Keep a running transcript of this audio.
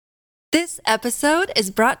This episode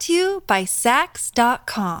is brought to you by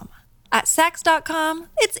Sax.com. At Sax.com,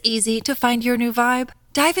 it's easy to find your new vibe.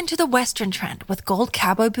 Dive into the Western trend with gold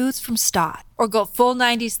cowboy boots from Stott, or go full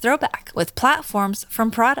 90s throwback with platforms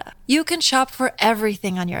from Prada. You can shop for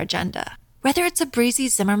everything on your agenda, whether it's a breezy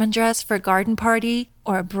Zimmermann dress for a garden party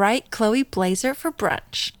or a bright Chloe blazer for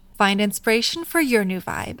brunch. Find inspiration for your new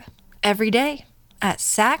vibe every day at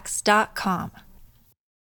Sax.com.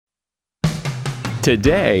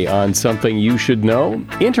 Today on Something You Should Know,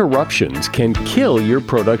 interruptions can kill your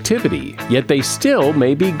productivity, yet they still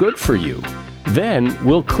may be good for you. Then,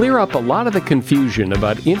 we'll clear up a lot of the confusion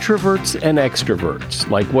about introverts and extroverts,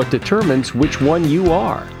 like what determines which one you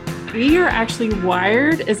are. We are actually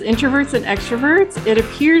wired as introverts and extroverts. It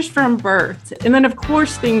appears from birth. And then, of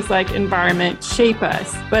course, things like environment shape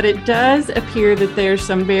us. But it does appear that there's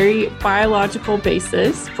some very biological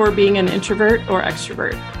basis for being an introvert or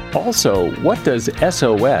extrovert. Also, what does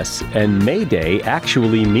SOS and Mayday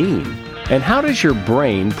actually mean? And how does your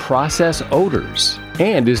brain process odors?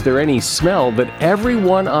 And is there any smell that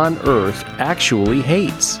everyone on Earth actually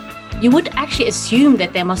hates? You would actually assume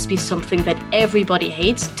that there must be something that everybody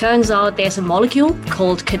hates. Turns out there's a molecule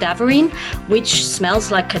called cadaverine, which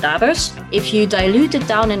smells like cadavers. If you dilute it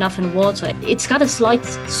down enough in water, it's got a slight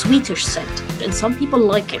sweetish scent, and some people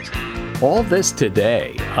like it. All this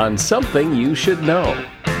today on Something You Should Know.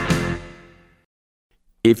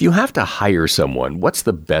 If you have to hire someone, what's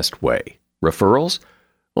the best way? Referrals?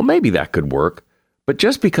 Well, maybe that could work. But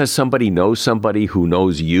just because somebody knows somebody who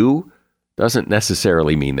knows you doesn't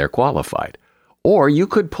necessarily mean they're qualified. Or you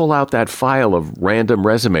could pull out that file of random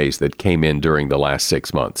resumes that came in during the last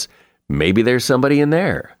 6 months. Maybe there's somebody in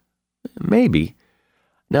there. Maybe.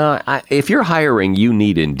 Now, if you're hiring, you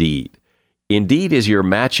need Indeed. Indeed is your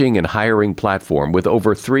matching and hiring platform with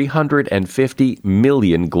over 350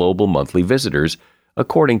 million global monthly visitors,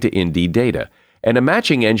 according to Indeed data, and a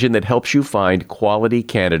matching engine that helps you find quality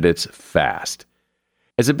candidates fast.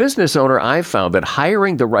 As a business owner, I've found that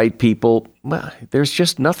hiring the right people, well, there's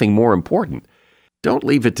just nothing more important. Don't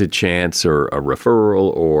leave it to chance or a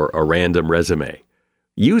referral or a random resume.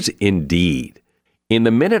 Use Indeed. In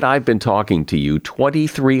the minute I've been talking to you,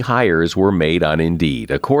 23 hires were made on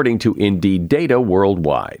Indeed, according to Indeed data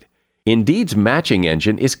worldwide. Indeed's matching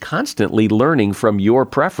engine is constantly learning from your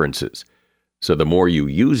preferences. So the more you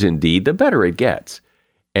use Indeed, the better it gets.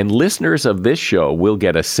 And listeners of this show will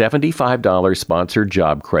get a $75 sponsored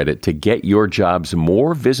job credit to get your jobs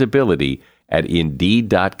more visibility at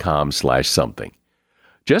Indeed.com/something.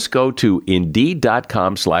 Just go to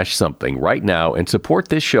Indeed.com/something right now and support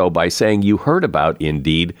this show by saying you heard about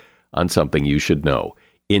Indeed on Something You Should Know.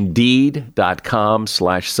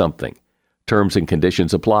 Indeed.com/something. Terms and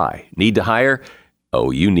conditions apply. Need to hire?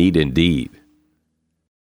 Oh, you need Indeed.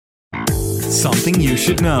 Something you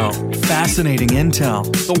should know. Fascinating intel,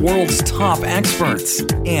 the world's top experts,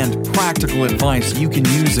 and practical advice you can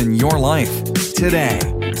use in your life. Today,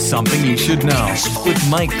 Something You Should Know with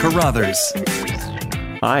Mike Carruthers.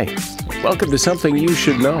 Hi, welcome to Something You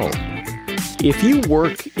Should Know. If you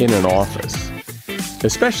work in an office,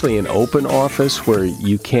 especially an open office where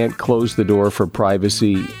you can't close the door for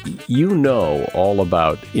privacy, you know all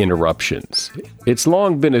about interruptions. It's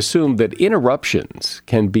long been assumed that interruptions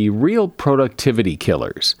can be real productivity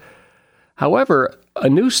killers. However, a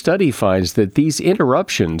new study finds that these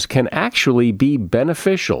interruptions can actually be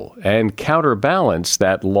beneficial and counterbalance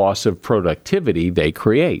that loss of productivity they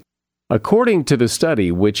create. According to the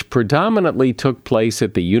study, which predominantly took place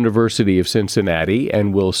at the University of Cincinnati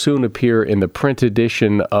and will soon appear in the print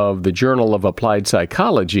edition of the Journal of Applied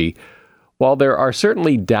Psychology, while there are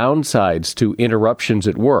certainly downsides to interruptions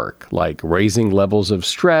at work, like raising levels of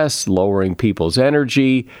stress, lowering people's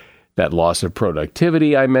energy, that loss of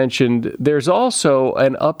productivity I mentioned, there's also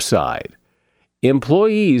an upside.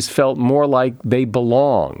 Employees felt more like they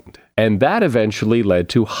belonged, and that eventually led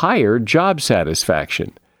to higher job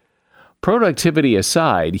satisfaction. Productivity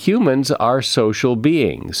aside, humans are social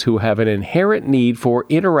beings who have an inherent need for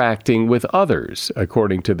interacting with others,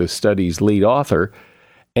 according to the study's lead author,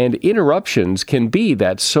 and interruptions can be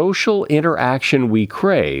that social interaction we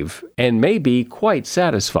crave and may be quite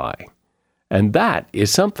satisfying. And that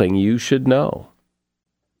is something you should know.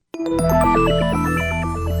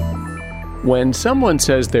 When someone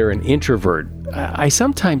says they're an introvert, I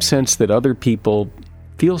sometimes sense that other people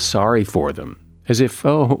feel sorry for them. As if,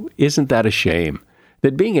 oh, isn't that a shame?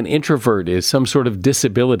 That being an introvert is some sort of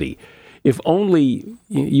disability. If only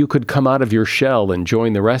you could come out of your shell and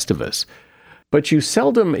join the rest of us. But you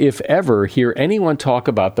seldom, if ever, hear anyone talk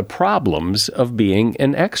about the problems of being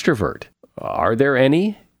an extrovert. Are there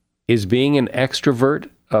any? Is being an extrovert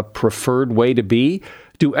a preferred way to be?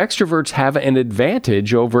 Do extroverts have an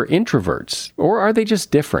advantage over introverts, or are they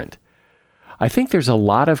just different? I think there's a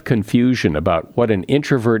lot of confusion about what an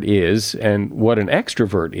introvert is and what an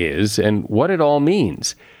extrovert is and what it all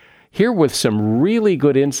means. Here with some really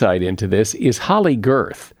good insight into this is Holly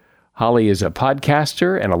Gerth. Holly is a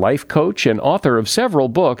podcaster and a life coach and author of several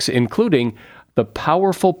books, including The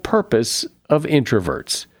Powerful Purpose of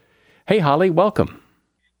Introverts. Hey, Holly, welcome.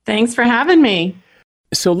 Thanks for having me.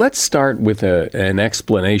 So let's start with an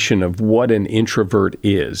explanation of what an introvert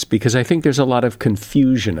is, because I think there's a lot of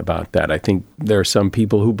confusion about that. I think there are some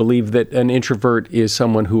people who believe that an introvert is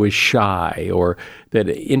someone who is shy, or that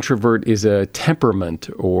an introvert is a temperament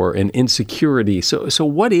or an insecurity. So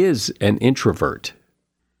what is an introvert?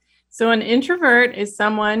 So an introvert is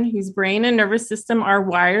someone whose brain and nervous system are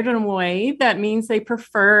wired in a way that means they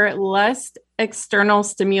prefer less external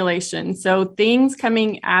stimulation. So things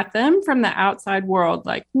coming at them from the outside world,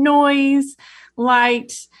 like noise,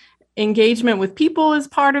 light, engagement with people is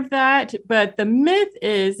part of that. But the myth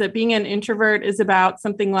is that being an introvert is about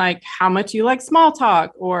something like how much you like small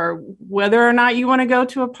talk or whether or not you want to go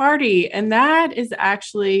to a party. And that is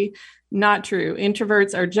actually not true.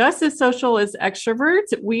 Introverts are just as social as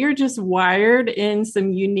extroverts. We are just wired in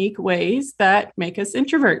some unique ways that make us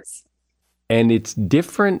introverts. And it's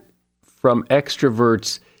different from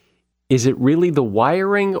extroverts. Is it really the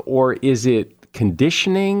wiring, or is it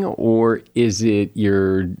conditioning, or is it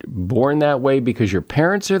you're born that way because your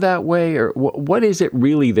parents are that way? Or what is it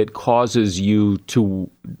really that causes you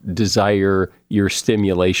to desire your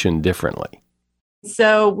stimulation differently?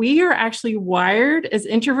 So we are actually wired as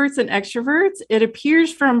introverts and extroverts. It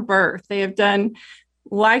appears from birth. They have done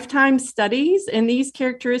lifetime studies, and these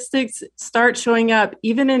characteristics start showing up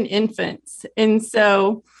even in infants. And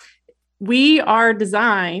so we are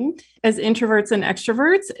designed as introverts and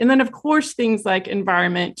extroverts. And then, of course, things like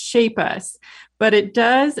environment shape us. But it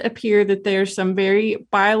does appear that there's some very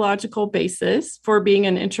biological basis for being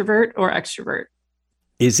an introvert or extrovert.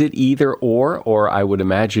 Is it either or I would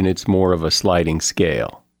imagine it's more of a sliding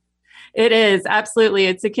scale? It is, absolutely.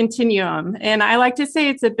 It's a continuum. And I like to say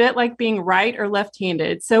it's a bit like being right or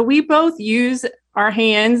left-handed. So we both use our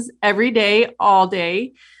hands every day, all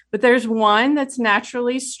day, but there's one that's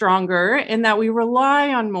naturally stronger and that we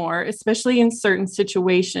rely on more, especially in certain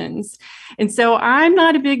situations. And so I'm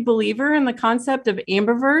not a big believer in the concept of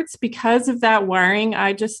ambiverts because of that wiring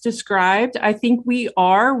I just described. I think we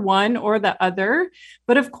are one or the other.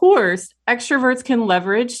 But of course, extroverts can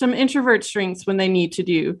leverage some introvert strengths when they need to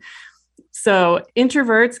do. So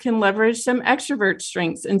introverts can leverage some extrovert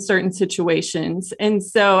strengths in certain situations. And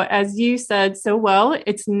so, as you said so well,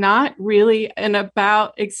 it's not really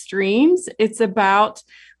about extremes. It's about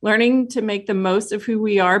learning to make the most of who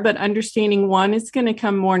we are, but understanding one is going to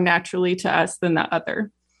come more naturally to us than the other.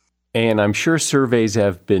 And I'm sure surveys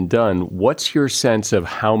have been done. What's your sense of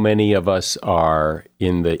how many of us are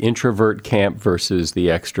in the introvert camp versus the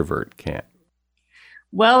extrovert camp?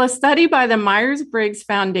 Well, a study by the Myers-Briggs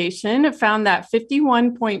Foundation found that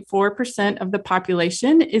 51.4% of the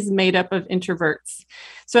population is made up of introverts.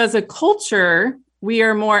 So as a culture, we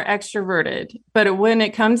are more extroverted. But when it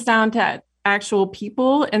comes down to actual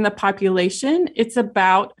people in the population, it's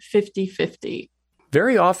about 50-50.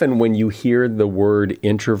 Very often when you hear the word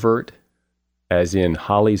introvert, as in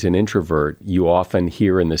Holly's an introvert, you often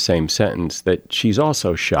hear in the same sentence that she's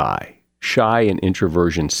also shy. Shy and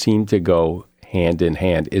introversion seem to go hand in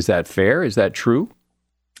hand. Is that fair? Is that true?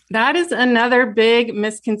 That is another big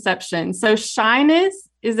misconception. So shyness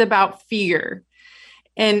is about fear,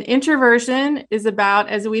 and introversion is about,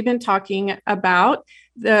 as we've been talking about,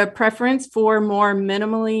 the preference for more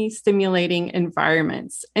minimally stimulating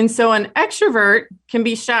environments. And so an extrovert can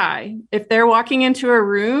be shy. If they're walking into a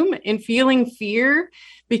room and feeling fear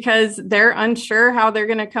because they're unsure how they're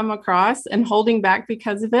going to come across and holding back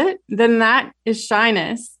because of it, then that is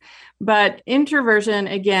shyness. But introversion,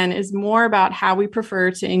 again, is more about how we prefer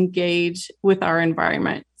to engage with our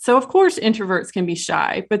environment. So, of course, introverts can be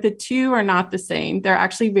shy, but the two are not the same. They're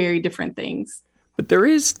actually very different things. But there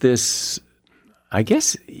is this, I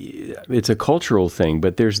guess it's a cultural thing,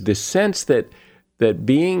 but there's this sense that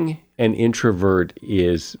being an introvert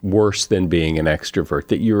is worse than being an extrovert,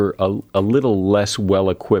 that you're a little less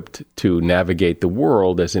well-equipped to navigate the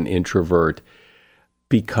world as an introvert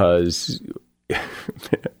because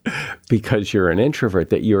you're an introvert,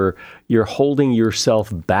 that you're holding yourself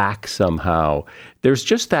back somehow. There's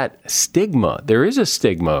just that stigma. There is a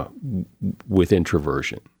stigma with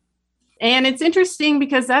introversion. And it's interesting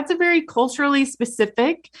because that's a very culturally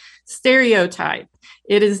specific stereotype.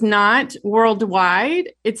 It is not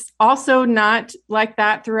worldwide. It's also not like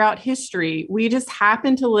that throughout history. We just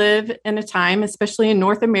happen to live in a time, especially in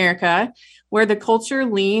North America, where the culture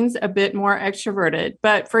leans a bit more extroverted.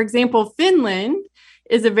 But for example, Finland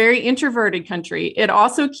is a very introverted country. It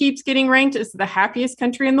also keeps getting ranked as the happiest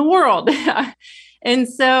country in the world. And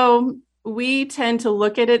so we tend to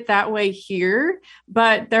look at it that way here,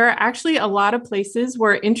 but there are actually a lot of places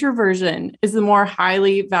where introversion is the more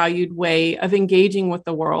highly valued way of engaging with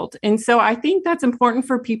the world. And so I think that's important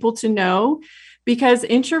for people to know, because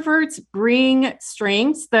introverts bring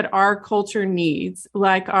strengths that our culture needs,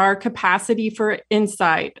 like our capacity for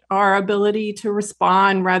insight, our ability to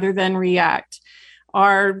respond rather than react,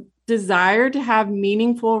 our desire to have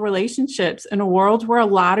meaningful relationships in a world where a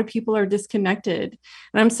lot of people are disconnected.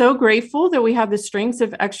 And I'm so grateful that we have the strengths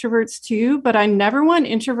of extroverts too, but I never want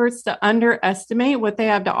introverts to underestimate what they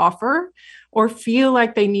have to offer or feel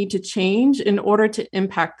like they need to change in order to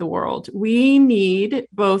impact the world. We need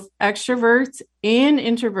both extroverts and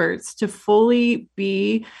introverts to fully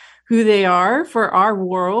be who they are for our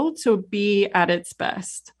world to be at its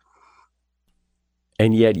best.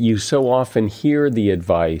 And yet you so often hear the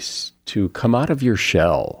advice to come out of your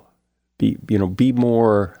shell, be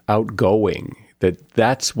more outgoing,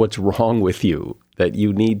 that's what's wrong with you, that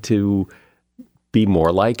you need to be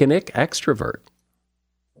more like an extrovert.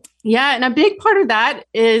 Yeah, and a big part of that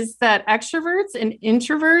is that extroverts and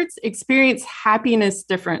introverts experience happiness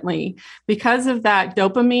differently because of that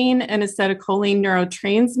dopamine and acetylcholine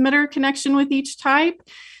neurotransmitter connection with each type.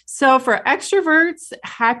 So for extroverts,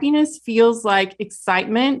 happiness feels like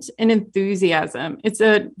excitement and enthusiasm. It's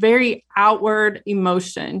a very outward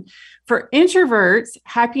emotion. For introverts,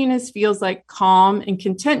 happiness feels like calm and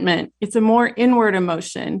contentment. It's a more inward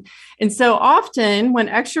emotion. And so often when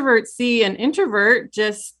extroverts see an introvert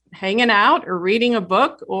just hanging out or reading a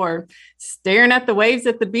book or staring at the waves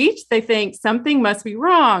at the beach, they think something must be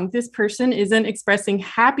wrong. This person isn't expressing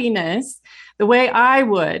happiness the way I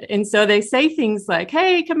would. And so they say things like,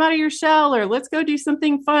 hey, come out of your shell, or let's go do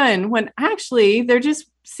something fun, when actually they're just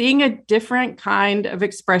seeing a different kind of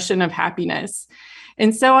expression of happiness.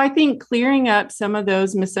 And so I think clearing up some of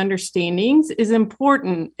those misunderstandings is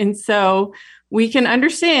important. And so we can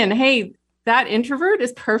understand, hey, that introvert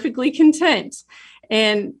is perfectly content.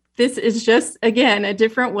 And this is just, again, a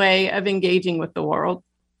different way of engaging with the world.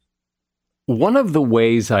 One of the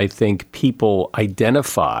ways I think people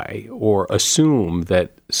identify or assume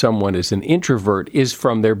that someone is an introvert is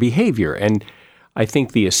from their behavior. And I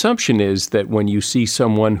think the assumption is that when you see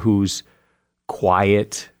someone who's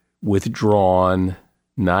quiet, withdrawn,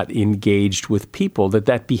 not engaged with people,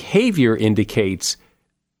 that behavior indicates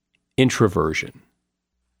introversion.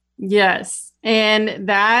 Yes. And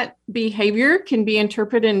that behavior can be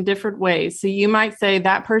interpreted in different ways. So you might say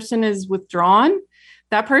that person is withdrawn.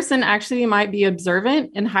 That person actually might be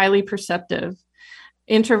observant and highly perceptive.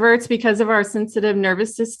 Introverts, because of our sensitive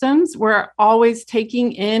nervous systems, we're always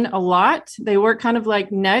taking in a lot. They work kind of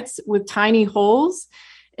like nets with tiny holes.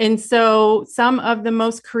 And so some of the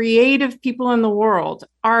most creative people in the world,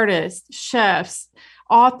 artists, chefs,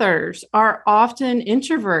 authors, are often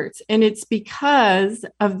introverts. And it's because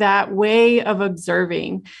of that way of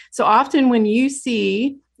observing. So often when you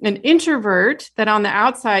see an introvert that on the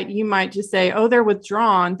outside, you might just say, oh, they're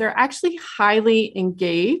withdrawn, they're actually highly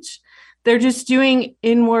engaged. They're just doing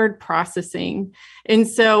inward processing. And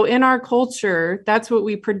so in our culture, that's what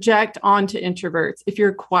we project onto introverts. If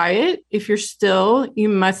you're quiet, if you're still, you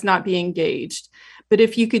must not be engaged. But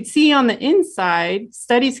if you could see on the inside,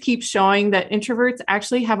 studies keep showing that introverts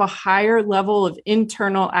actually have a higher level of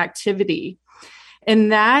internal activity.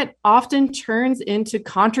 And that often turns into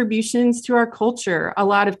contributions to our culture, a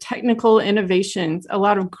lot of technical innovations, a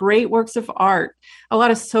lot of great works of art, a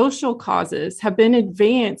lot of social causes have been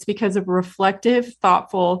advanced because of reflective,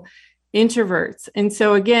 thoughtful introverts. And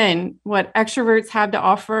so again, what extroverts have to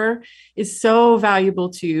offer is so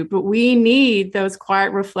valuable too, but we need those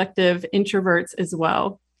quiet, reflective introverts as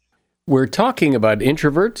well. We're talking about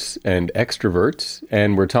introverts and extroverts,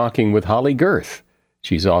 and we're talking with Holly Gerth.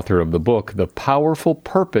 She's author of the book, The Powerful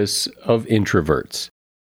Purpose of Introverts.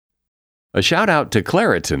 A shout out to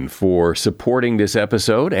Claritin for supporting this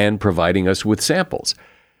episode and providing us with samples.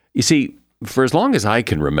 You see, for as long as I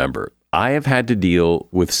can remember, I have had to deal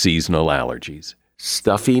with seasonal allergies.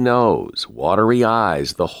 Stuffy nose, watery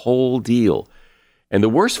eyes, the whole deal. And the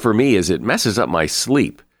worst for me is it messes up my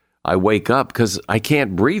sleep. I wake up because I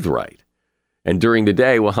can't breathe right. And during the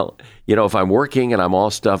day, well, if I'm working and I'm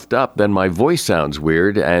all stuffed up, then my voice sounds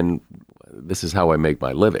weird, and this is how I make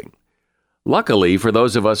my living. Luckily, for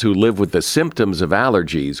those of us who live with the symptoms of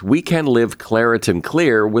allergies, we can live Claritin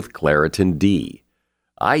Clear with Claritin D.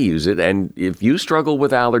 I use it, and if you struggle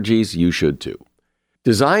with allergies, you should too.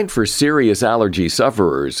 Designed for serious allergy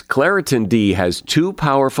sufferers, Claritin D has 2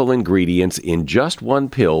 powerful ingredients in just one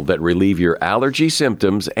pill that relieve your allergy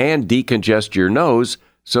symptoms and decongest your nose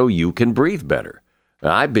so you can breathe better.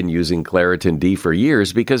 Now, I've been using Claritin D for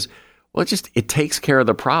years because, well, it takes care of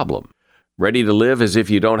the problem. Ready to live as if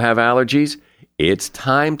you don't have allergies? It's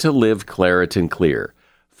time to live Claritin Clear.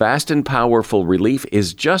 Fast and powerful relief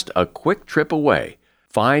is just a quick trip away.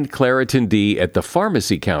 Find Claritin D at the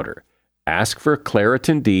pharmacy counter. Ask for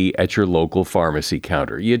Claritin D at your local pharmacy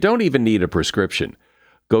counter. You don't even need a prescription.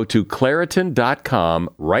 Go to Claritin.com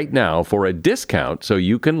right now for a discount so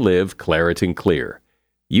you can live Claritin Clear.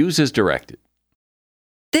 Use as directed.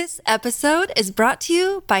 This episode is brought to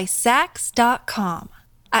you by Sax.com.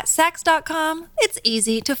 At Sax.com, it's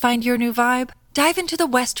easy to find your new vibe. Dive into the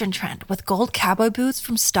Western trend with gold cowboy boots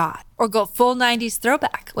from Stott, or go full 90s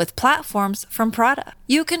throwback with platforms from Prada.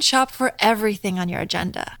 You can shop for everything on your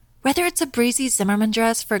agenda, whether it's a breezy Zimmermann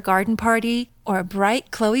dress for a garden party or a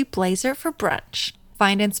bright Chloe blazer for brunch.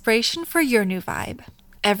 Find inspiration for your new vibe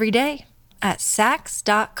every day at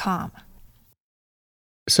Sax.com.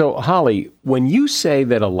 So, Holly, when you say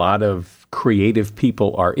that a lot of creative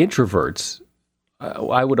people are introverts,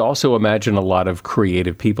 I would also imagine a lot of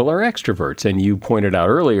creative people are extroverts. And you pointed out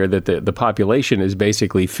earlier that the population is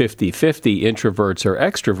basically 50-50 introverts or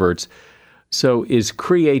extroverts. So is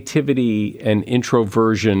creativity and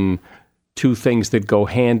introversion two things that go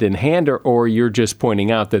hand in hand, or you're just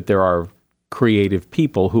pointing out that there are creative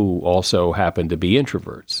people who also happen to be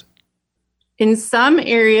introverts? In some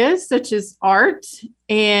areas, such as art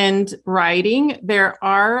and writing, there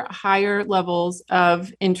are higher levels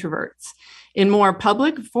of introverts. In more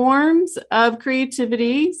public forms of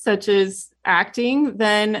creativity, such as acting,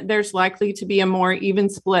 then there's likely to be a more even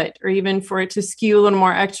split, or even for it to skew a little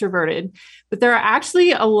more extroverted. But there are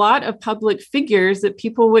actually a lot of public figures that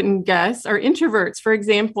people wouldn't guess are introverts. For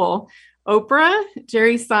example, Oprah,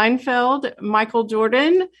 Jerry Seinfeld, Michael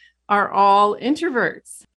Jordan are all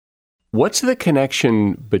introverts. What's the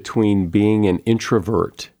connection between being an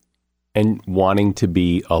introvert and wanting to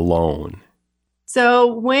be alone?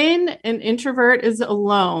 So when an introvert is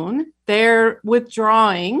alone, they're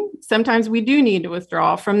withdrawing. Sometimes we do need to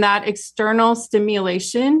withdraw from that external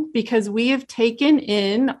stimulation because we have taken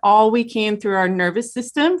in all we can through our nervous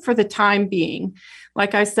system for the time being.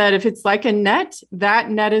 Like I said, if it's like a net, that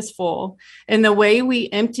net is full. And the way we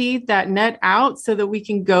empty that net out so that we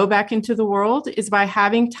can go back into the world is by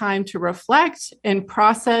having time to reflect and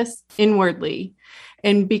process inwardly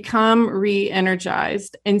and become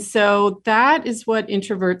re-energized. And so that is what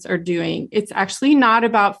introverts are doing. It's actually not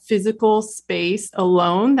about physical space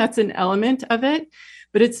alone. That's an element of it,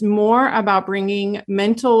 but it's more about bringing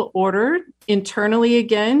mental order internally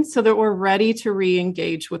again so that we're ready to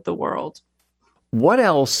re-engage with the world. What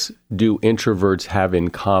else do introverts have in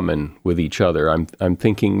common with each other? I'm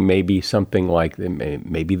thinking maybe something like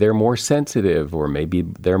maybe they're more sensitive, or maybe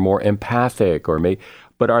they're more empathic,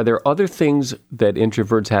 but are there other things that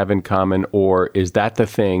introverts have in common, or is that the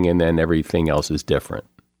thing and then everything else is different?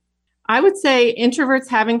 I would say introverts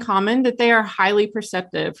have in common that they are highly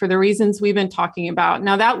perceptive for the reasons we've been talking about.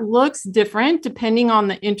 Now, that looks different depending on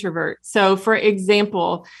the introvert. So, for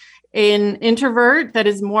example, an introvert that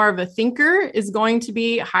is more of a thinker is going to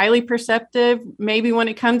be highly perceptive, maybe when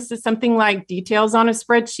it comes to something like details on a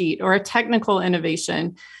spreadsheet or a technical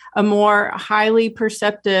innovation. A more highly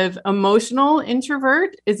perceptive emotional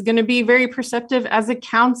introvert is going to be very perceptive as a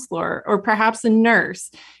counselor or perhaps a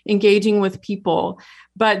nurse engaging with people.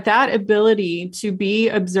 But that ability to be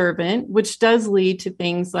observant, which does lead to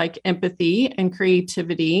things like empathy and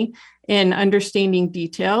creativity and understanding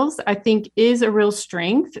details, I think is a real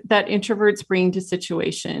strength that introverts bring to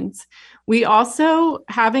situations. We also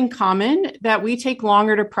have in common that we take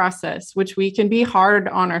longer to process, which we can be hard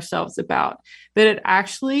on ourselves about, but it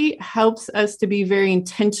actually helps us to be very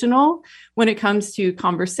intentional when it comes to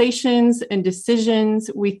conversations and decisions.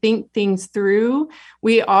 We think things through.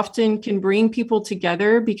 We often can bring people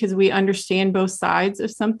together because we understand both sides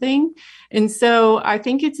of something. And so I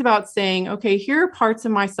think it's about saying, okay, here are parts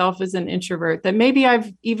of myself as an introvert that maybe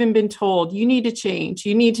I've even been told, you need to change,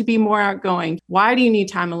 you need to be more outgoing. Why do you need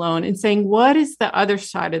time alone? And saying, what is the other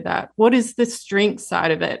side of that? What is the strength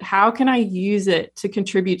side of it? How can I use it to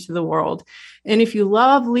contribute to the world? And if you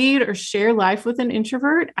love, lead, or share life with an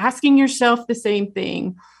introvert, asking yourself the same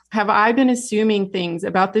thing. Have I been assuming things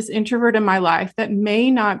about this introvert in my life that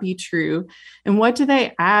may not be true? And what do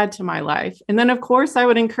they add to my life? And then, of course, I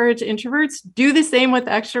would encourage introverts, do the same with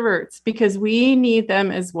extroverts because we need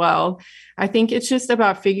them as well. I think it's just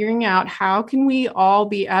about figuring out how can we all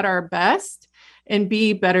be at our best and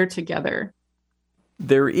be better together.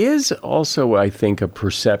 There is also, I think, a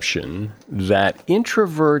perception that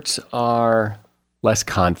introverts are less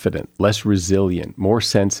confident, less resilient, more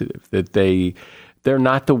sensitive, that they're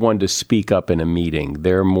not the one to speak up in a meeting.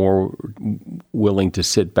 They're more willing to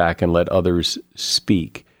sit back and let others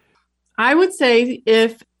speak. I would say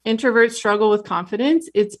if introverts struggle with confidence,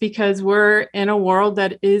 it's because we're in a world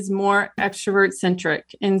that is more extrovert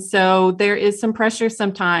centric. And so there is some pressure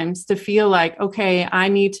sometimes to feel like, okay, I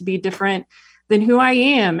need to be different than who I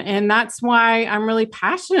am. And that's why I'm really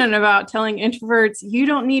passionate about telling introverts, you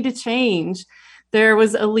don't need to change. There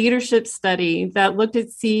was a leadership study that looked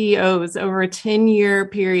at CEOs over a 10-year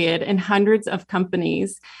period in hundreds of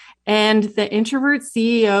companies. And the introvert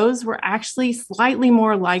CEOs were actually slightly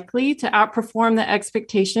more likely to outperform the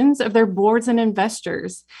expectations of their boards and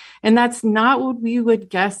investors. And that's not what we would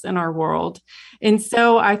guess in our world. And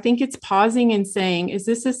so I think it's pausing and saying, is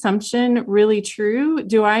this assumption really true?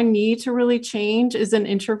 Do I need to really change as an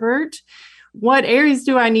introvert? What areas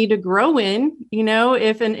do I need to grow in? You know,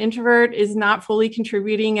 if an introvert is not fully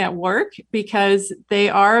contributing at work because they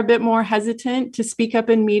are a bit more hesitant to speak up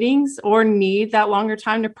in meetings or need that longer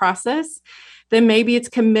time to process, then maybe it's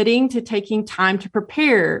committing to taking time to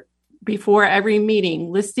prepare before every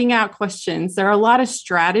meeting, listing out questions. There are a lot of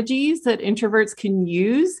strategies that introverts can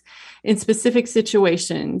use in specific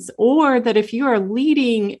situations, or that if you are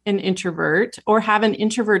leading an introvert or have an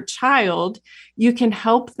introvert child, you can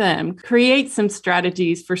help them create some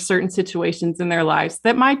strategies for certain situations in their lives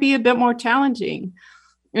that might be a bit more challenging.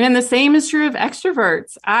 And the same is true of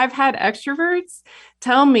extroverts. I've had extroverts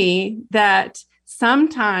tell me that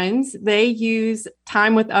sometimes they use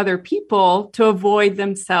time with other people to avoid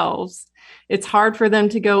themselves. It's hard for them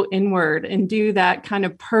to go inward and do that kind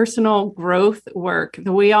of personal growth work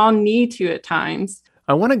that we all need to at times.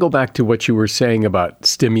 I want to go back to what you were saying about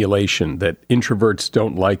stimulation, that introverts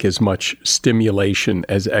don't like as much stimulation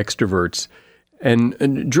as extroverts,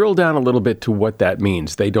 and drill down a little bit to what that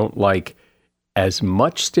means. They don't like as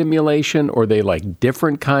much stimulation, or they like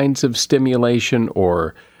different kinds of stimulation,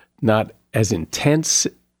 or not as intense.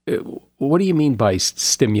 What do you mean by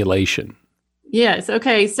stimulation? Yes.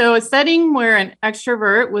 Okay. So a setting where an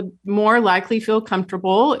extrovert would more likely feel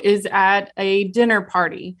comfortable is at a dinner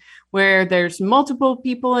party where there's multiple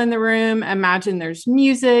people in the room. Imagine there's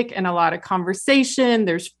music and a lot of conversation.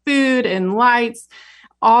 There's food and lights.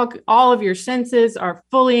 All of your senses are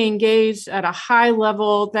fully engaged at a high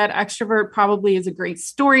level. That extrovert probably is a great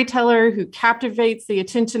storyteller who captivates the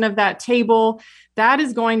attention of that table. That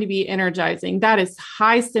is going to be energizing. That is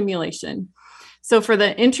high stimulation. So for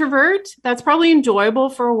the introvert, that's probably enjoyable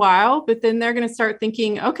for a while, but then they're going to start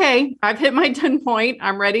thinking, okay, I've hit my done point.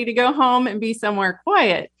 I'm ready to go home and be somewhere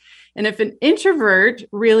quiet. And if an introvert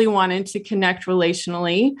really wanted to connect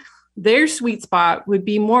relationally, their sweet spot would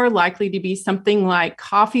be more likely to be something like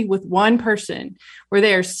coffee with one person, where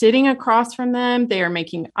they are sitting across from them, they are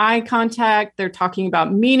making eye contact, they're talking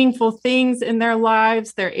about meaningful things in their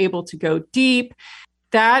lives, they're able to go deep.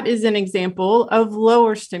 That is an example of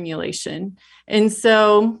lower stimulation. And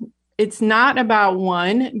so it's not about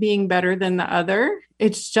one being better than the other.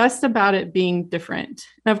 It's just about it being different.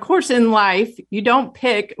 And of course, in life, you don't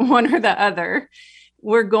pick one or the other.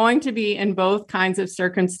 We're going to be in both kinds of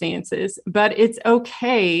circumstances, but it's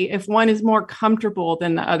okay if one is more comfortable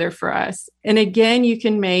than the other for us. And again, you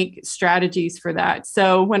can make strategies for that.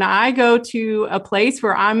 So when I go to a place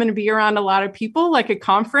where I'm going to be around a lot of people, like a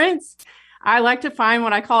conference, I like to find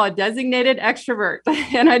what I call a designated extrovert.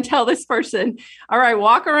 And I tell this person, all right,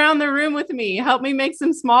 walk around the room with me, help me make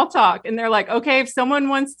some small talk. And they're like, okay, if someone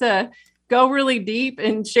wants to go really deep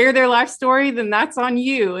and share their life story, then that's on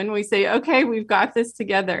you. And we say, okay, we've got this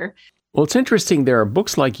together. Well, it's interesting. There are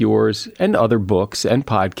books like yours and other books and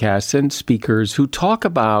podcasts and speakers who talk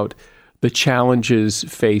about the challenges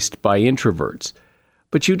faced by introverts.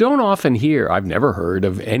 But you don't often hear, I've never heard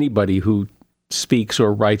of anybody who speaks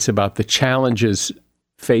or writes about the challenges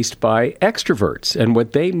faced by extroverts and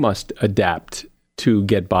what they must adapt to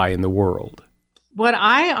get by in the world. What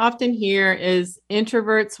I often hear is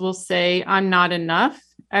introverts will say, I'm not enough.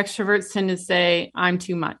 Extroverts tend to say, I'm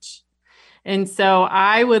too much. And so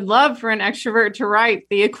I would love for an extrovert to write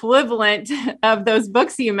the equivalent of those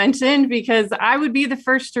books you mentioned, because I would be the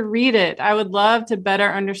first to read it. I would love to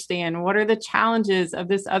better understand what are the challenges of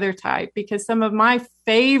this other type, because some of my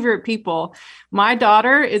favorite people, my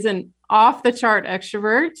daughter is an off the chart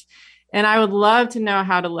extrovert. And I would love to know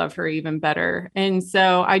how to love her even better. And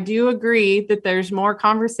so I do agree that there's more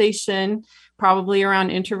conversation probably around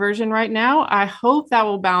introversion right now. I hope that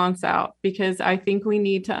will balance out because I think we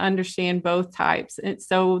need to understand both types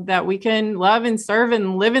so that we can love and serve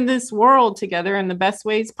and live in this world together in the best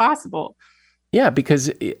ways possible. Yeah,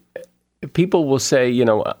 because people will say, you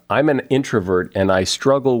know, I'm an introvert and I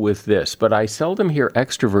struggle with this, but I seldom hear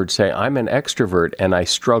extroverts say, I'm an extrovert and I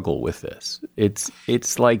struggle with this.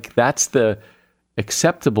 It's like that's the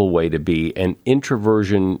acceptable way to be. And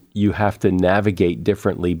introversion, you have to navigate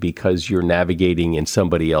differently because you're navigating in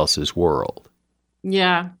somebody else's world.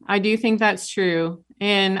 Yeah, I do think that's true.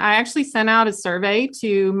 And I actually sent out a survey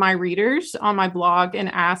to my readers on my blog and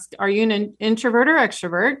asked, are you an introvert or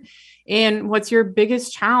extrovert? And what's your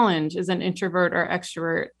biggest challenge as an introvert or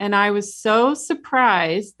extrovert? And I was so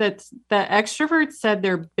surprised that the extroverts said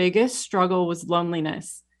their biggest struggle was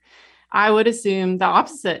loneliness. I would assume the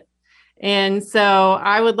opposite. And so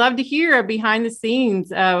I would love to hear behind the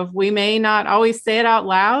scenes of, we may not always say it out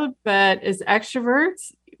loud, but as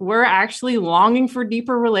extroverts, we're actually longing for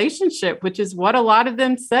deeper relationship, which is what a lot of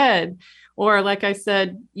them said. Or like I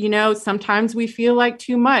said, you know, sometimes we feel like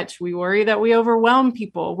too much. We worry that we overwhelm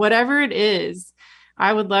people. Whatever it is,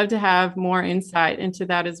 I would love to have more insight into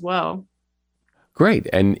that as well. Great.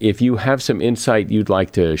 And if you have some insight you'd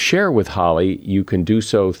like to share with Holly, you can do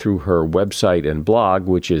so through her website and blog,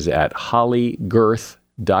 which is at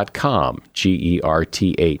hollygirth.com,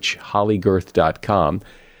 Gerth, hollygirth.com.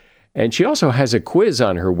 And she also has a quiz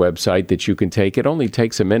on her website that you can take. It only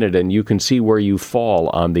takes a minute, and you can see where you fall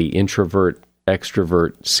on the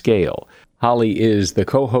introvert-extrovert scale. Holly is the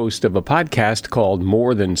co-host of a podcast called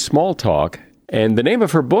More Than Small Talk, and the name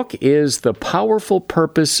of her book is The Powerful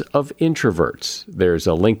Purpose of Introverts. There's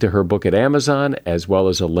a link to her book at Amazon, as well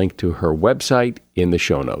as a link to her website in the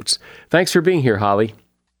show notes. Thanks for being here, Holly.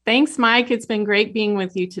 Thanks, Mike. It's been great being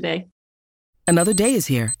with you today. Another day is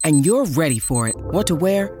here, and you're ready for it. What to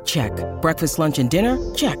wear? Check. Breakfast, lunch, and dinner?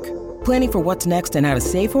 Check. Planning for what's next and how to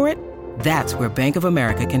save for it? That's where Bank of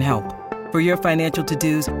America can help. For your financial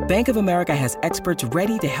to-dos, Bank of America has experts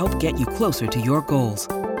ready to help get you closer to your goals.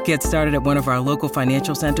 Get started at one of our local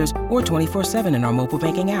financial centers or 24/7 in our mobile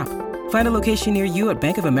banking app. Find a location near you at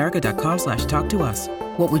bankofamerica.com/talktous.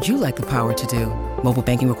 What would you like the power to do? Mobile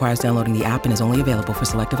banking requires downloading the app and is only available for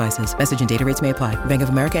select devices. Message and data rates may apply. Bank of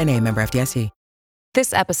America N.A., member FDIC.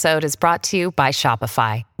 This episode is brought to you by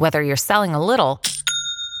Shopify. Whether you're selling a little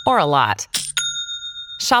or a lot,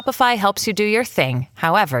 Shopify helps you do your thing,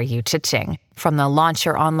 however you cha-ching. From the launch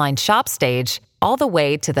your online shop stage, all the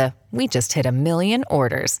way to the we just hit 1 million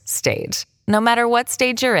orders stage. No matter what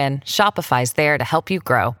stage you're in, Shopify's there to help you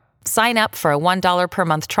grow. Sign up for a $1 per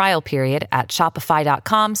month trial period at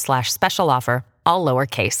shopify.com/special offer, all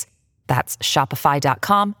lowercase. That's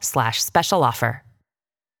shopify.com/special offer.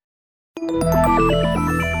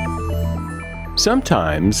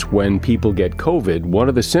 Sometimes when people get COVID, one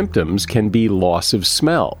of the symptoms can be loss of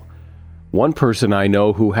smell. One person I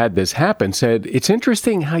know who had this happen said, it's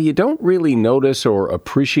interesting how you don't really notice or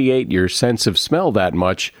appreciate your sense of smell that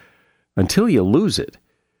much until you lose it.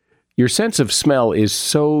 Your sense of smell is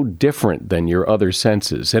so different than your other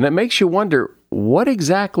senses, and it makes you wonder, what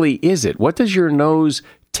exactly is it? What does your nose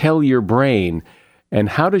tell your brain, and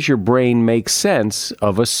how does your brain make sense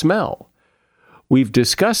of a smell? We've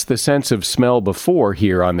discussed the sense of smell before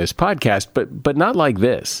here on this podcast, but not like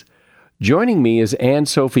this. Joining me is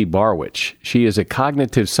Anne-Sophie Barwich. She is a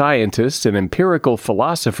cognitive scientist, an empirical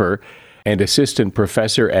philosopher, and assistant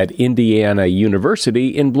professor at Indiana University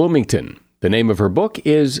in Bloomington. The name of her book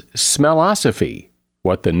is Smellosophy,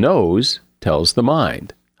 What the Nose Tells the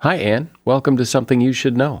Mind. Hi, Anne. Welcome to Something You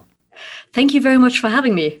Should Know. Thank you very much for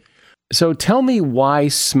having me. So tell me why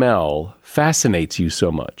smell fascinates you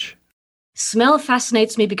so much. Smell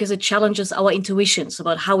fascinates me because it challenges our intuitions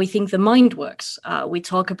about how we think the mind works. We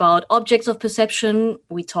talk about objects of perception,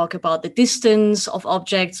 we talk about the distance of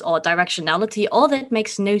objects or directionality. All that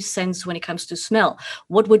makes no sense when it comes to smell.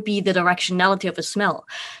 What would be the directionality of a smell?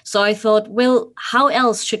 So I thought, well, how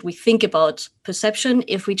else should we think about perception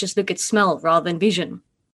if we just look at smell rather than vision?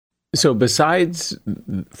 So besides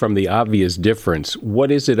from the obvious difference, what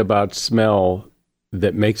is it about smell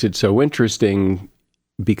that makes it so interesting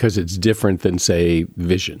because it's different than, say,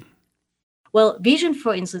 vision? Well, vision,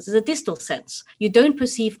 for instance, is a distal sense. You don't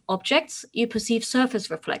perceive objects, you perceive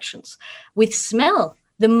surface reflections. With smell,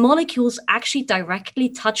 the molecules actually directly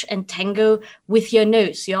touch and tango with your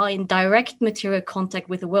nose. You are in direct material contact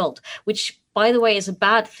with the world, which, by the way, is a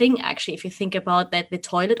bad thing, actually, if you think about that the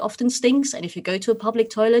toilet often stinks. And if you go to a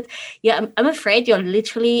public toilet, I'm afraid you're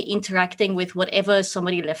literally interacting with whatever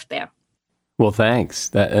somebody left there. Well,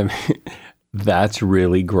 thanks. That's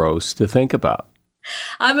really gross to think about.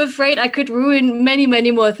 I'm afraid I could ruin many,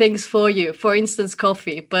 many more things for you. For instance,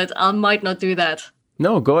 coffee, but I might not do that.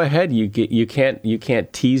 No, go ahead. You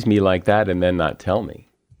can't tease me like that and then not tell me.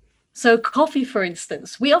 So coffee, for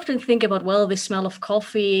instance, we often think about, well, the smell of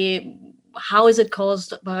coffee, how is it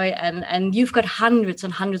caused by, and you've got hundreds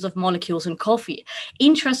and hundreds of molecules in coffee.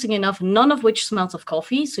 Interesting enough, none of which smells of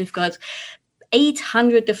coffee. So you've got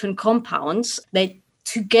 800 different compounds that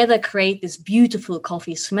together create this beautiful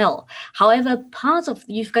coffee smell. However,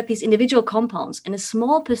 you've got these individual compounds, and a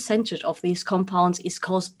small percentage of these compounds is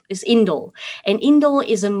indole. And indole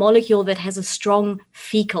is a molecule that has a strong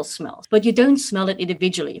fecal smell, but you don't smell it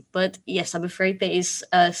individually. But yes, I'm afraid there is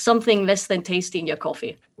something less than tasty in your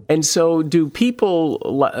coffee. And so do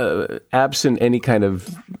people, absent any kind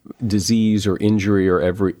of disease or injury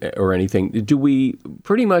or anything, do we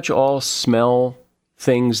pretty much all smell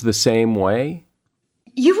things the same way?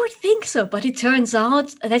 You would think so, but it turns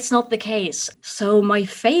out that's not the case. So my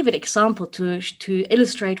favorite example to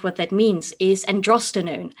illustrate what that means is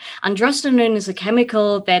androstenone. Androstenone is a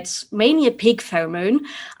chemical that's mainly a pig pheromone,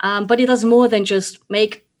 but it does more than just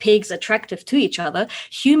make pigs attractive to each other.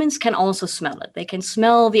 Humans can also smell it. They can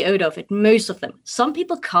smell the odor of it, most of them. Some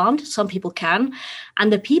people can't, some people can.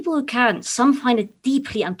 And the people who can, some find it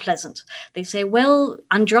deeply unpleasant. They say, well,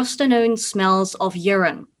 androstenone smells of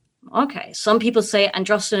urine. Okay, some people say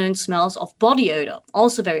androstenone smells of body odor,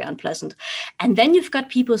 also very unpleasant. And then you've got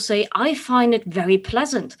people say, I find it very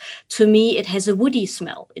pleasant. To me, it has a woody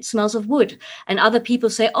smell. It smells of wood. And other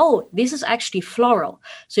people say, oh, this is actually floral.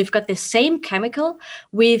 So you've got the same chemical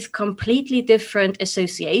with completely different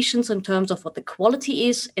associations in terms of what the quality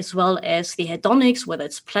is, as well as the hedonics, whether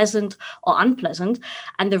it's pleasant or unpleasant.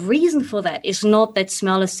 And the reason for that is not that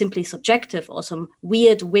smell is simply subjective or some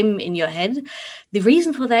weird whim in your head. The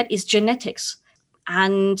reason for that is genetics.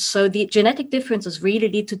 And so the genetic differences really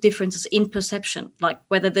lead to differences in perception, like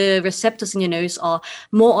whether the receptors in your nose are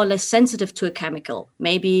more or less sensitive to a chemical.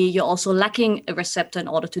 Maybe you're also lacking a receptor in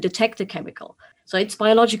order to detect a chemical. So it's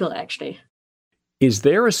biological, actually. Is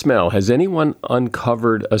there a smell? Has anyone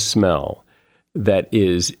uncovered a smell that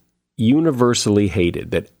is universally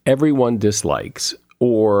hated, that everyone dislikes,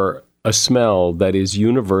 or a smell that is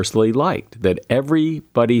universally liked, that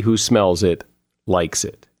everybody who smells it likes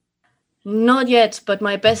it? Not yet, but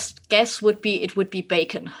my best guess would be it would be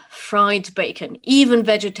bacon, fried bacon. Even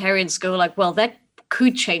vegetarians go like, well, that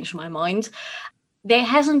could change my mind. There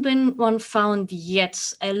hasn't been one found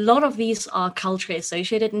yet. A lot of these are culturally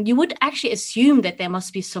associated, and you would actually assume that there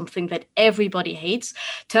must be something that everybody hates.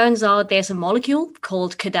 Turns out there's a molecule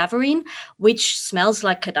called cadaverine, which smells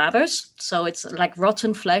like cadavers. So it's like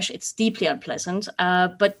rotten flesh. It's deeply unpleasant.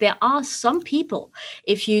 But there are some people,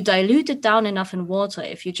 if you dilute it down enough in water,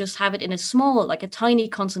 if you just have it in a small, like a tiny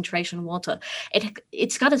concentration water,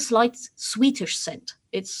 it's got a slight sweetish scent.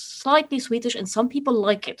 It's slightly sweetish, and some people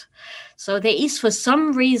like it. So there is, for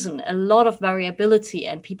some reason, a lot of variability,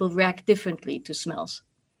 and people react differently to smells.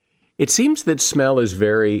 It seems that smell is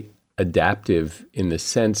very adaptive in the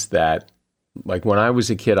sense that, like when I was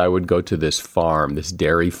a kid, I would go to this farm, this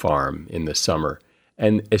dairy farm in the summer.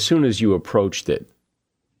 And as soon as you approached it,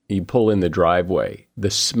 you pull in the driveway,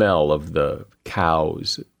 the smell of the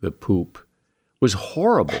cows, the poop, was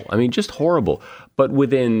horrible. I mean, just horrible. But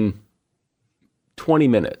within 20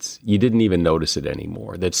 minutes, you didn't even notice it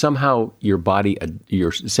anymore. That somehow your body,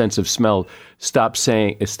 your sense of smell stops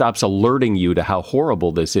alerting you to how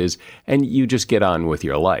horrible this is, and you just get on with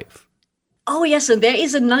your life. Oh, yes, and there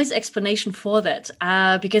is a nice explanation for that.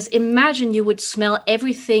 Because imagine you would smell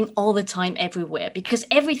everything all the time, everywhere, because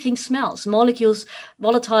everything smells. Molecules,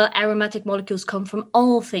 volatile aromatic molecules come from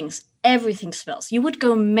all things. Everything smells. You would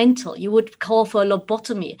go mental. You would call for a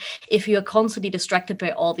lobotomy if you are constantly distracted by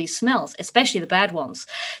all these smells, especially the bad ones.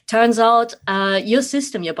 Turns out your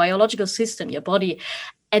system, your biological system, your body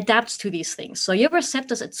adapts to these things. So your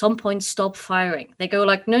receptors at some point stop firing. They go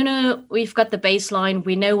like, no, we've got the baseline.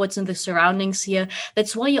 We know what's in the surroundings here.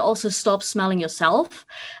 That's why you also stop smelling yourself,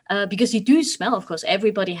 because you do smell. Of course,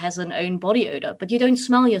 everybody has an own body odor, but you don't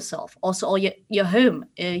smell yourself. Also, or your home,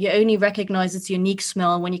 you only recognize its unique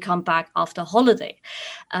smell when you come back after a holiday.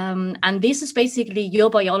 And this is basically your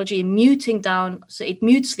biology muting down. So it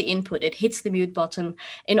mutes the input. It hits the mute button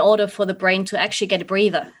in order for the brain to actually get a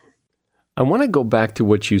breather. I want to go back to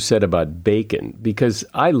what you said about bacon, because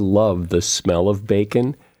I love the smell of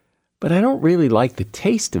bacon, but I don't really like the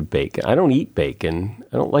taste of bacon. I don't eat bacon.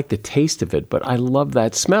 I don't like the taste of it, but I love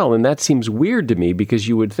that smell. And that seems weird to me, because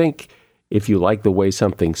you would think if you like the way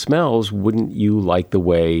something smells, wouldn't you like the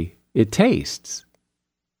way it tastes?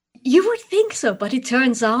 You would think so, but it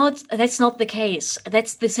turns out that's not the case.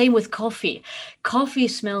 That's the same with coffee. Coffee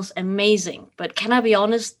smells amazing, but can I be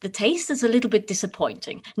honest? The taste is a little bit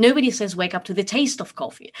disappointing. Nobody says wake up to the taste of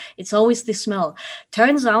coffee. It's always the smell.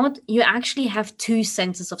 Turns out you actually have two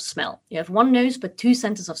senses of smell. You have one nose, but two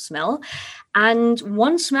senses of smell. And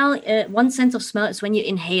one sense of smell is when you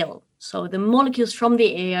inhale. So the molecules from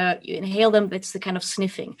the air, you inhale them, that's the kind of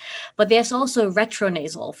sniffing. But there's also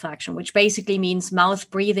retronasal olfaction, which basically means mouth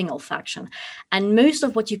breathing olfaction. And most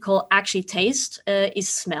of what you call actually taste is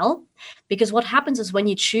smell. Because what happens is when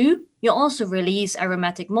you chew, you also release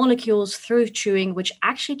aromatic molecules through chewing, which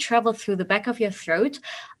actually travel through the back of your throat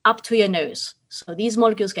up to your nose. So these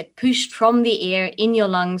molecules get pushed from the air in your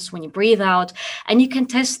lungs when you breathe out, and you can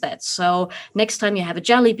test that. So next time you have a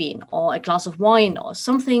jelly bean or a glass of wine or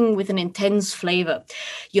something with an intense flavor,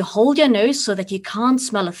 you hold your nose so that you can't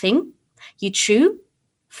smell a thing. You chew,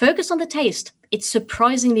 focus on the taste. It's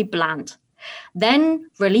surprisingly bland. Then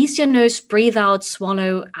release your nose, breathe out,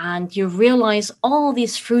 swallow, and you realize all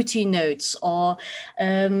these fruity notes or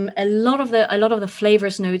a lot of the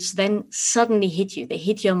flavors notes then suddenly hit you. They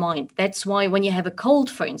hit your mind. That's why when you have a cold,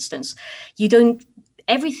 for instance,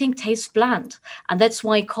 everything tastes bland. And that's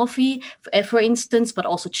why coffee, for instance, but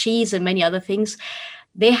also cheese and many other things,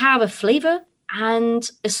 they have a flavor and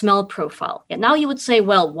a smell profile. And now you would say,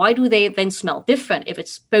 well, why do they then smell different if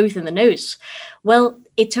it's both in the nose? Well,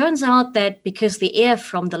 it turns out that because the air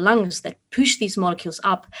from the lungs that push these molecules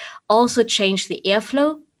up also change the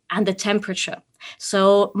airflow and the temperature.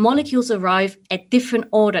 So molecules arrive at different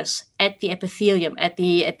orders at the epithelium, at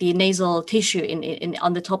the nasal tissue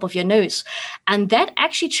on the top of your nose. And that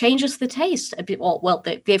actually changes the taste a bit,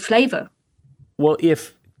 the flavor. Well,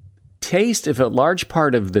 if a large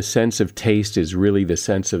part of the sense of taste is really the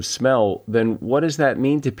sense of smell, then what does that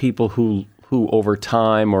mean to people who over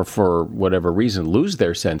time or for whatever reason lose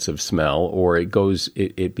their sense of smell, or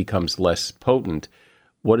it becomes less potent?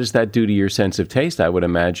 What does that do to your sense of taste? I would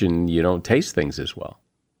imagine you don't taste things as well.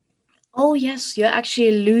 Oh yes, you're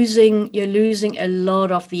actually losing a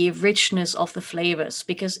lot of the richness of the flavors,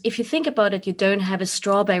 because if you think about it, you don't have a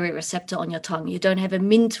strawberry receptor on your tongue. You don't have a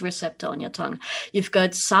mint receptor on your tongue. You've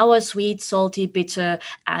got sour, sweet, salty, bitter,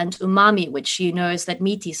 and umami, which you know is that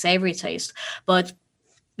meaty, savory taste. But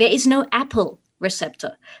there is no apple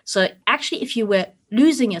receptor. So actually, if you were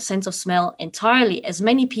losing your sense of smell entirely, as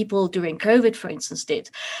many people during COVID, for instance, did,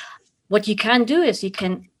 what you can do is you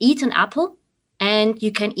can eat an apple and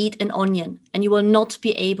you can eat an onion, and you will not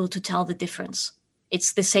be able to tell the difference.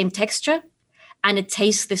 It's the same texture, and it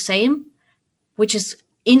tastes the same, which is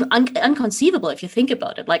inconceivable if you think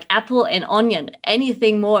about it. Like apple and onion,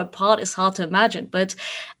 anything more apart is hard to imagine. But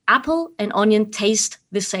apple and onion taste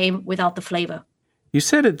the same without the flavor. You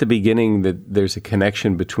said at the beginning that there's a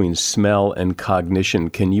connection between smell and cognition.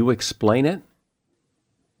 Can you explain it?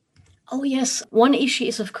 Oh, yes. One issue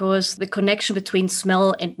is, of course, the connection between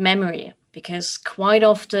smell and memory. Because quite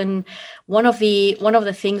often, one of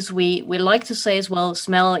the things we like to say as well,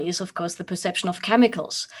 smell is, of course, the perception of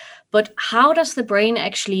chemicals. But how does the brain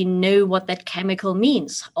actually know what that chemical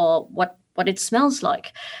means or what it smells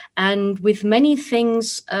like? And with many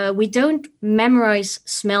things, we don't memorize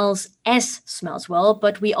smells as smells well,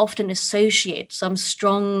 but we often associate some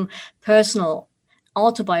strong personal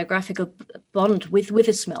autobiographical bond with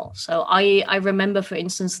a smell. So I remember, for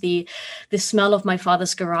instance, the smell of my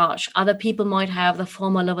father's garage. Other people might have the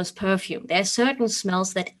former lover's perfume. There are certain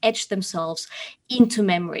smells that etch themselves into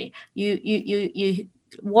memory. You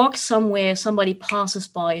walk somewhere, somebody passes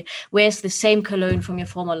by, wears the same cologne from your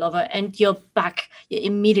former lover, and you're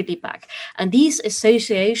immediately back. And these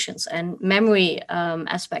associations and memory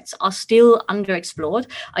aspects are still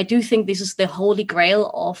underexplored. I do think this is the holy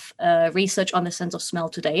grail of research on the sense of smell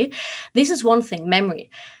today. This is one thing,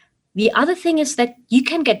 memory. The other thing is that you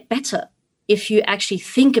can get better if you actually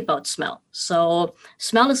think about smell. So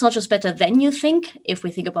smell is not just better than you think, if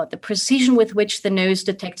we think about the precision with which the nose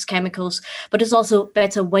detects chemicals, but it's also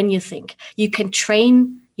better when you think. You can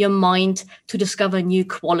train your mind to discover new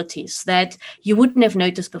qualities that you wouldn't have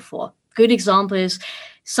noticed before. Good example is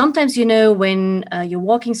sometimes, when you're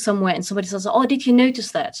walking somewhere and somebody says, oh, did you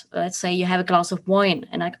notice that? Let's say you have a glass of wine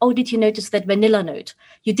and like, oh, did you notice that vanilla note?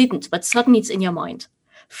 You didn't, but suddenly it's in your mind.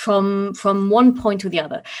 From one point to the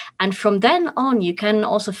other. And from then on, you can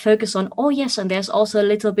also focus on, oh yes, and there's also a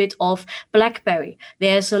little bit of blackberry.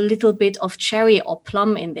 There's a little bit of cherry or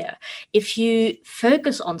plum in there. If you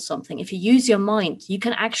focus on something, if you use your mind, you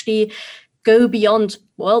can actually go beyond,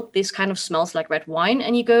 well, this kind of smells like red wine,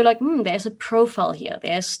 and you go like, there's a profile here.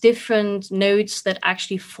 There's different notes that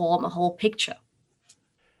actually form a whole picture.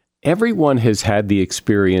 everyone has had the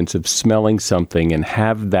experience of smelling something and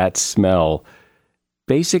have that smell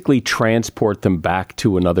basically transport them back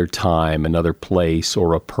to another time, another place,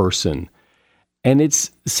 or a person. And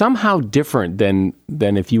it's somehow different than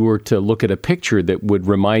if you were to look at a picture that would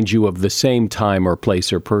remind you of the same time or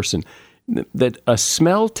place or person. That a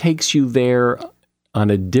smell takes you there on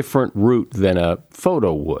a different route than a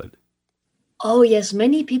photo would. Oh, yes.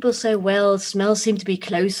 Many people say, well, smells seem to be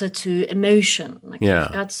closer to emotion. Like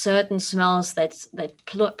you've got certain smells that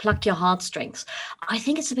pluck your heartstrings. I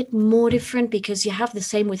think it's a bit more different because you have the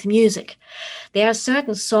same with music. There are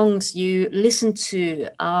certain songs you listen to,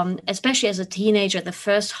 especially as a teenager, the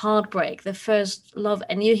first heartbreak, the first love,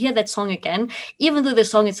 and you hear that song again, even though the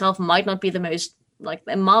song itself might not be the most like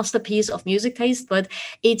a masterpiece of music taste, but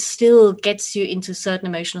it still gets you into a certain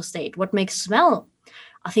emotional state. What makes smell,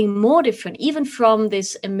 I think, more different, even from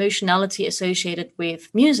this emotionality associated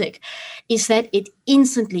with music, is that it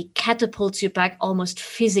instantly catapults you back almost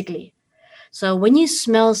physically. So when you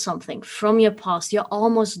smell something from your past, you're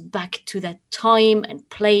almost back to that time and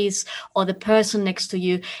place or the person next to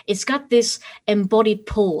you. It's got this embodied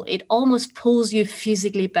pull. It almost pulls you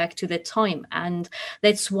physically back to that time. And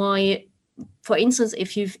that's why, for instance,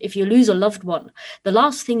 if you lose a loved one, the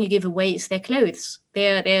last thing you give away is their clothes,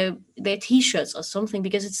 their T-shirts or something,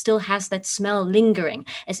 because it still has that smell lingering,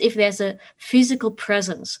 as if there's a physical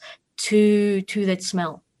presence to that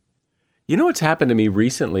smell. You know what's happened to me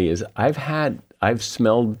recently is I've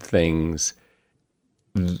smelled things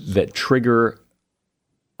that trigger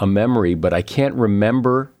a memory, but I can't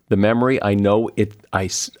remember the memory. I know it.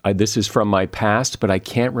 This is from my past, but I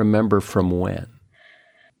can't remember from when.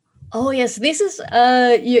 Oh yes, this is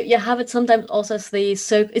you have it sometimes also as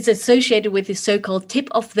it's associated with the so-called tip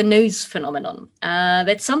of the nose phenomenon.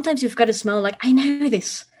 That sometimes you've got to smell like, I know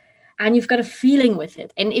this, and you've got a feeling with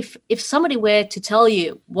it. And if somebody were to tell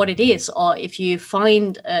you what it is, or if you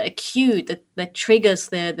find a cue that triggers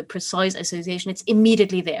the precise association, it's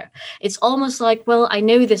immediately there. It's almost like, well, I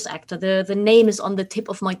know this actor. The name is on the tip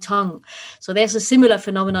of my tongue. So there's a similar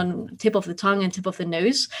phenomenon, tip of the tongue and tip of the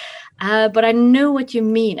nose. But I know what you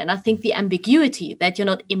mean. And I think the ambiguity that you're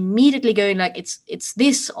not immediately going like it's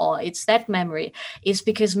this or it's that memory is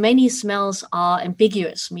because many smells are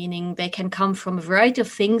ambiguous, meaning they can come from a variety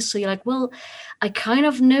of things. So you're like, well, I kind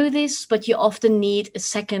of know this, but you often need a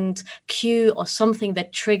second cue or something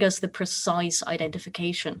that triggers the precise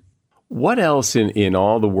identification. What else in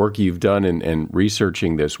all the work you've done and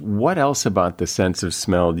researching this, what else about the sense of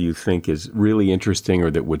smell do you think is really interesting or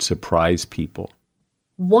that would surprise people?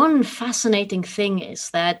 One fascinating thing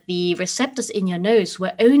is that the receptors in your nose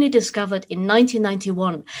were only discovered in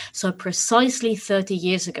 1991, so precisely 30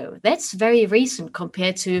 years ago. That's very recent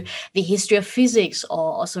compared to the history of physics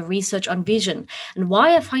or also research on vision. And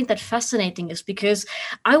why I find that fascinating is because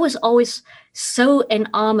I was always so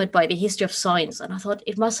enamored by the history of science. And I thought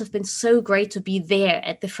it must have been so great to be there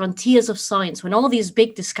at the frontiers of science when all these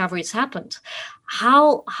big discoveries happened.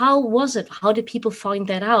 How was it? How did people find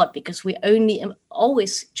that out? Because we only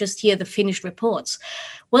always just hear the finished reports.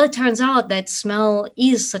 Well, it turns out that smell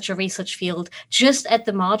is such a research field, just at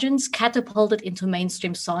the margins, catapulted into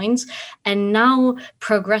mainstream science, and now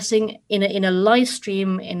progressing in a live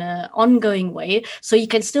stream in an ongoing way. So you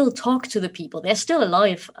can still talk to the people. They're still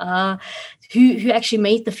alive, who actually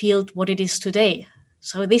made the field what it is today.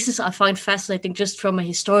 So this is, I find, fascinating just from a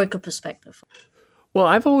historical perspective. Well,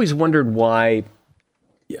 I've always wondered why,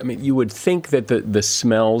 I mean, you would think that the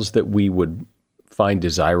smells that we would find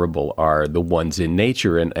desirable are the ones in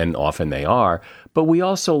nature, and often they are, but we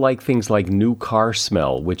also like things like new car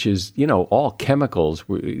smell, which is, all chemicals.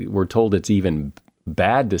 We're told it's even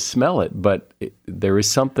bad to smell it, but there is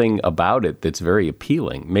something about it that's very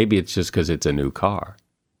appealing. Maybe it's just because it's a new car.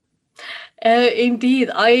 Indeed,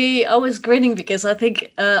 I was grinning because I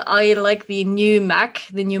think I like the new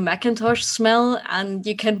Macintosh smell, and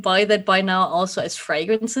you can buy that by now also as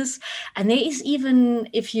fragrances. And there is even,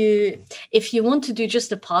 if you want to do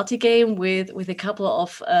just a party game with a couple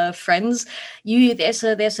of friends,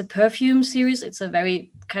 there's a perfume series. It's a very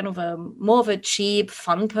kind of more of a cheap,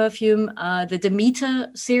 fun perfume, the Demeter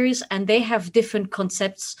series, and they have different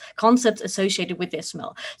concepts associated with their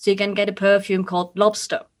smell. So you can get a perfume called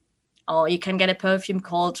Lobster, or you can get a perfume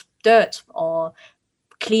called Dirt or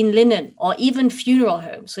Clean Linen, or even Funeral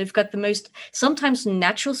Home. So you've got the most sometimes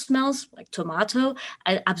natural smells like tomato,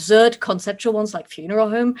 and absurd conceptual ones like Funeral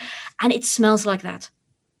Home, and it smells like that.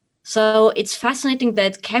 So it's fascinating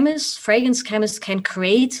that fragrance chemists can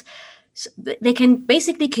create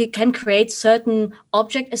create certain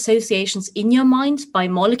object associations in your mind by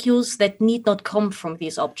molecules that need not come from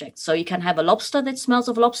these objects. So you can have a lobster that smells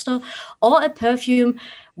of lobster, or a perfume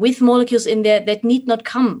with molecules in there that need not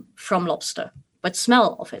come from lobster, but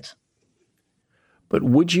smell of it. But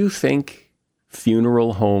would you think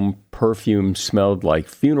funeral home perfume smelled like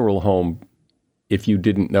funeral home if you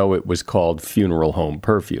didn't know it was called funeral home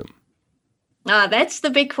perfume? That's the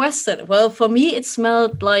big question. Well, for me, it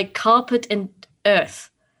smelled like carpet and earth.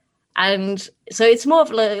 And so it's more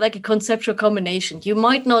of like a conceptual combination. You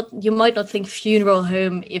might not think funeral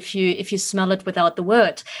home if you smell it without the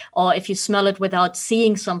word, or if you smell it without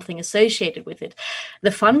seeing something associated with it.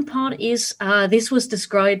 The fun part is this was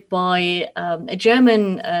described by a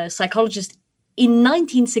German psychologist in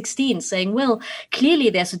 1916, saying, well, clearly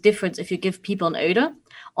there's a difference if you give people an odor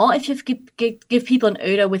or if you give people an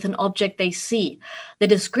odor with an object they see. The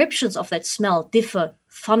descriptions of that smell differ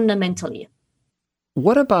fundamentally.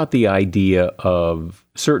 What about the idea of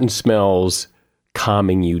certain smells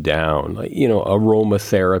calming you down, like,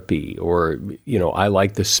 aromatherapy, or, I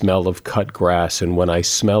like the smell of cut grass, and when I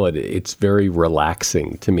smell it, it's very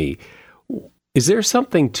relaxing to me. Is there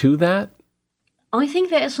something to that? I think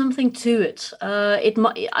there is something to it.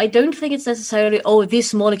 I don't think it's necessarily,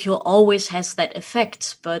 this molecule always has that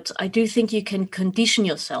effect, but I do think you can condition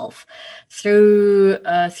yourself through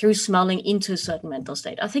smelling into a certain mental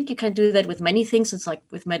state. I think you can do that with many things. It's like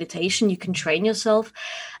with meditation, you can train yourself.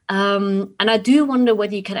 And I do wonder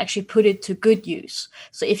whether you can actually put it to good use.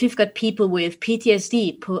 So if you've got people with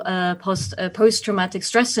PTSD, post-traumatic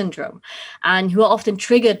stress syndrome, and who are often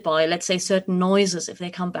triggered by, let's say, certain noises if they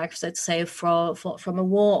come back, let's say, from a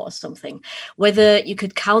war or something, whether you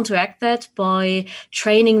could counteract that by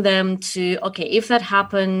training them to, okay, if that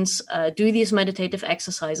happens, do these meditative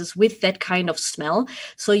exercises with that kind of smell.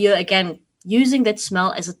 So you're, again, using that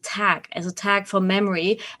smell as a tag for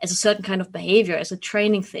memory, as a certain kind of behavior, as a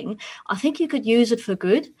training thing. I think you could use it for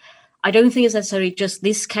good. I don't think it's necessarily just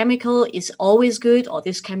this chemical is always good or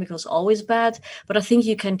this chemical is always bad, but I think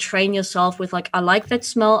you can train yourself with, like, I like that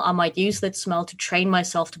smell, I might use that smell to train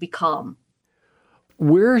myself to be calm.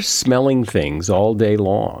 We're smelling things all day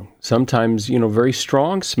long, sometimes, very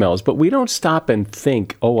strong smells, but we don't stop and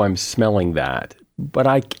think, I'm smelling that. But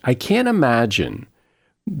I can't imagine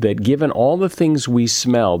that given all the things we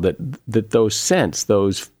smell, that those scents,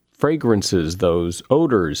 those fragrances, those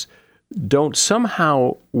odors don't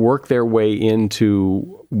somehow work their way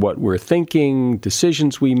into what we're thinking,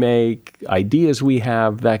 decisions we make, ideas we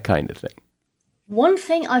have, that kind of thing. One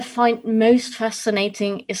thing I find most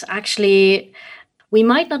fascinating is actually we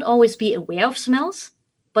might not always be aware of smells,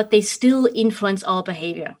 but they still influence our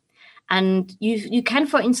behavior. And you can,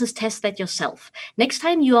 for instance, test that yourself. Next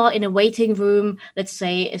time you are in a waiting room, let's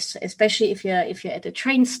say, especially if you're at a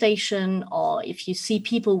train station, or if you see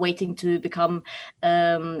people waiting to become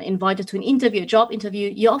invited to an interview, a job interview,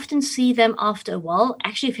 you often see them after a while,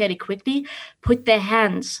 actually fairly quickly, put their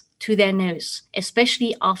hands to their nose,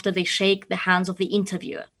 especially after they shake the hands of the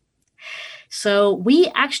interviewer. So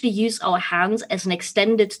we actually use our hands as an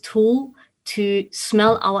extended tool to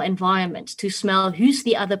smell our environment, to smell who's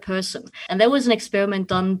the other person. And there was an experiment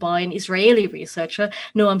done by an Israeli researcher,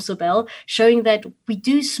 Noam Sobel, showing that we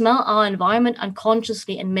do smell our environment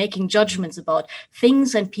unconsciously and making judgments about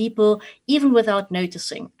things and people, even without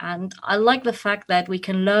noticing. And I like the fact that we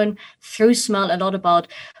can learn through smell a lot about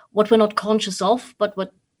what we're not conscious of, but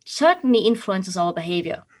what certainly influences our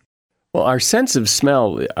behavior. Well, our sense of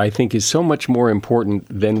smell, I think, is so much more important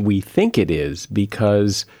than we think it is,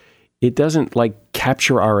 because it doesn't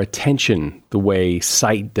capture our attention the way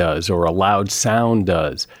sight does or a loud sound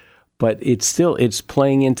does, but it's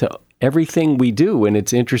playing into everything we do, and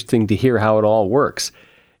it's interesting to hear how it all works.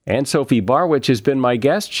 Anne-Sophie Barwich has been my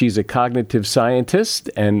guest. She's a cognitive scientist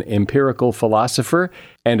and empirical philosopher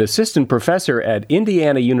and assistant professor at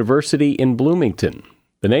Indiana University in Bloomington.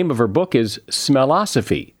 The name of her book is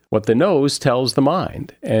Smellosophy: What the Nose Tells the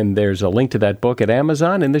Mind, and there's a link to that book at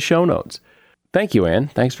Amazon in the show notes. Thank you, Anne.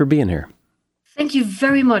 Thanks for being here. Thank you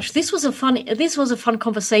very much. This was a fun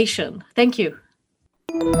conversation. Thank you.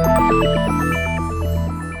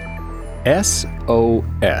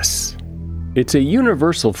 SOS. It's a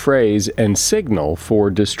universal phrase and signal for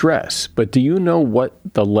distress, but do you know what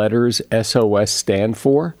the letters SOS stand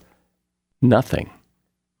for? Nothing.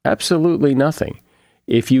 Absolutely nothing.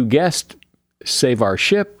 If you guessed save our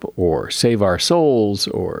ship or save our souls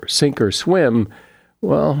or sink or swim,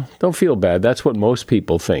 well, don't feel bad. That's what most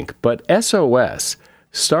people think. But SOS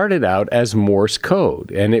started out as Morse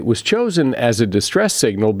code, and it was chosen as a distress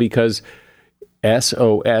signal because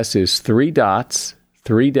SOS is 3 dots,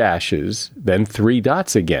 3 dashes, then 3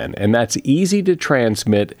 dots again. And that's easy to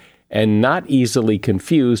transmit and not easily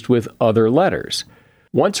confused with other letters.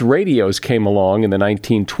 Once radios came along in the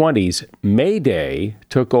 1920s, Mayday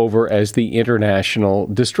took over as the international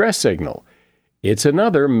distress signal. It's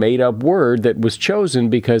another made-up word that was chosen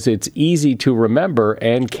because it's easy to remember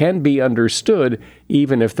and can be understood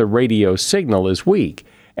even if the radio signal is weak.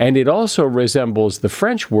 And it also resembles the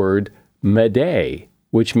French word m'aider,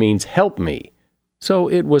 which means help me. So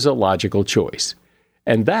it was a logical choice.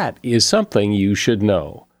 And that is something you should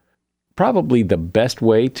know. Probably the best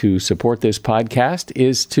way to support this podcast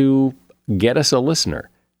is to get us a listener.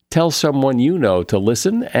 Tell someone you know to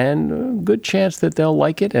listen, and a good chance that they'll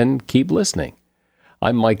like it and keep listening.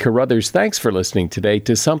 I'm Mike Carruthers. Thanks for listening today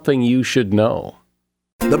to Something You Should Know.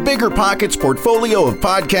 The Bigger Pockets portfolio of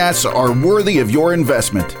podcasts are worthy of your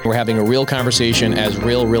investment. We're having a real conversation as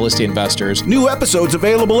real estate investors. New episodes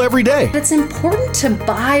available every day. It's important to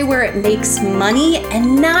buy where it makes money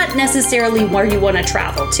and not necessarily where you want to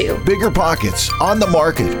travel to. Bigger Pockets, On the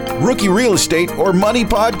Market, Rookie Real Estate, or Money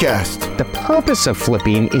Podcast. The purpose of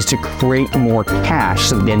flipping is to create more cash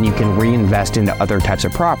so then you can reinvest into other types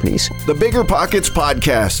of properties. The Bigger Pockets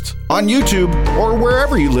Podcast, on YouTube or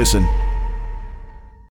wherever you listen.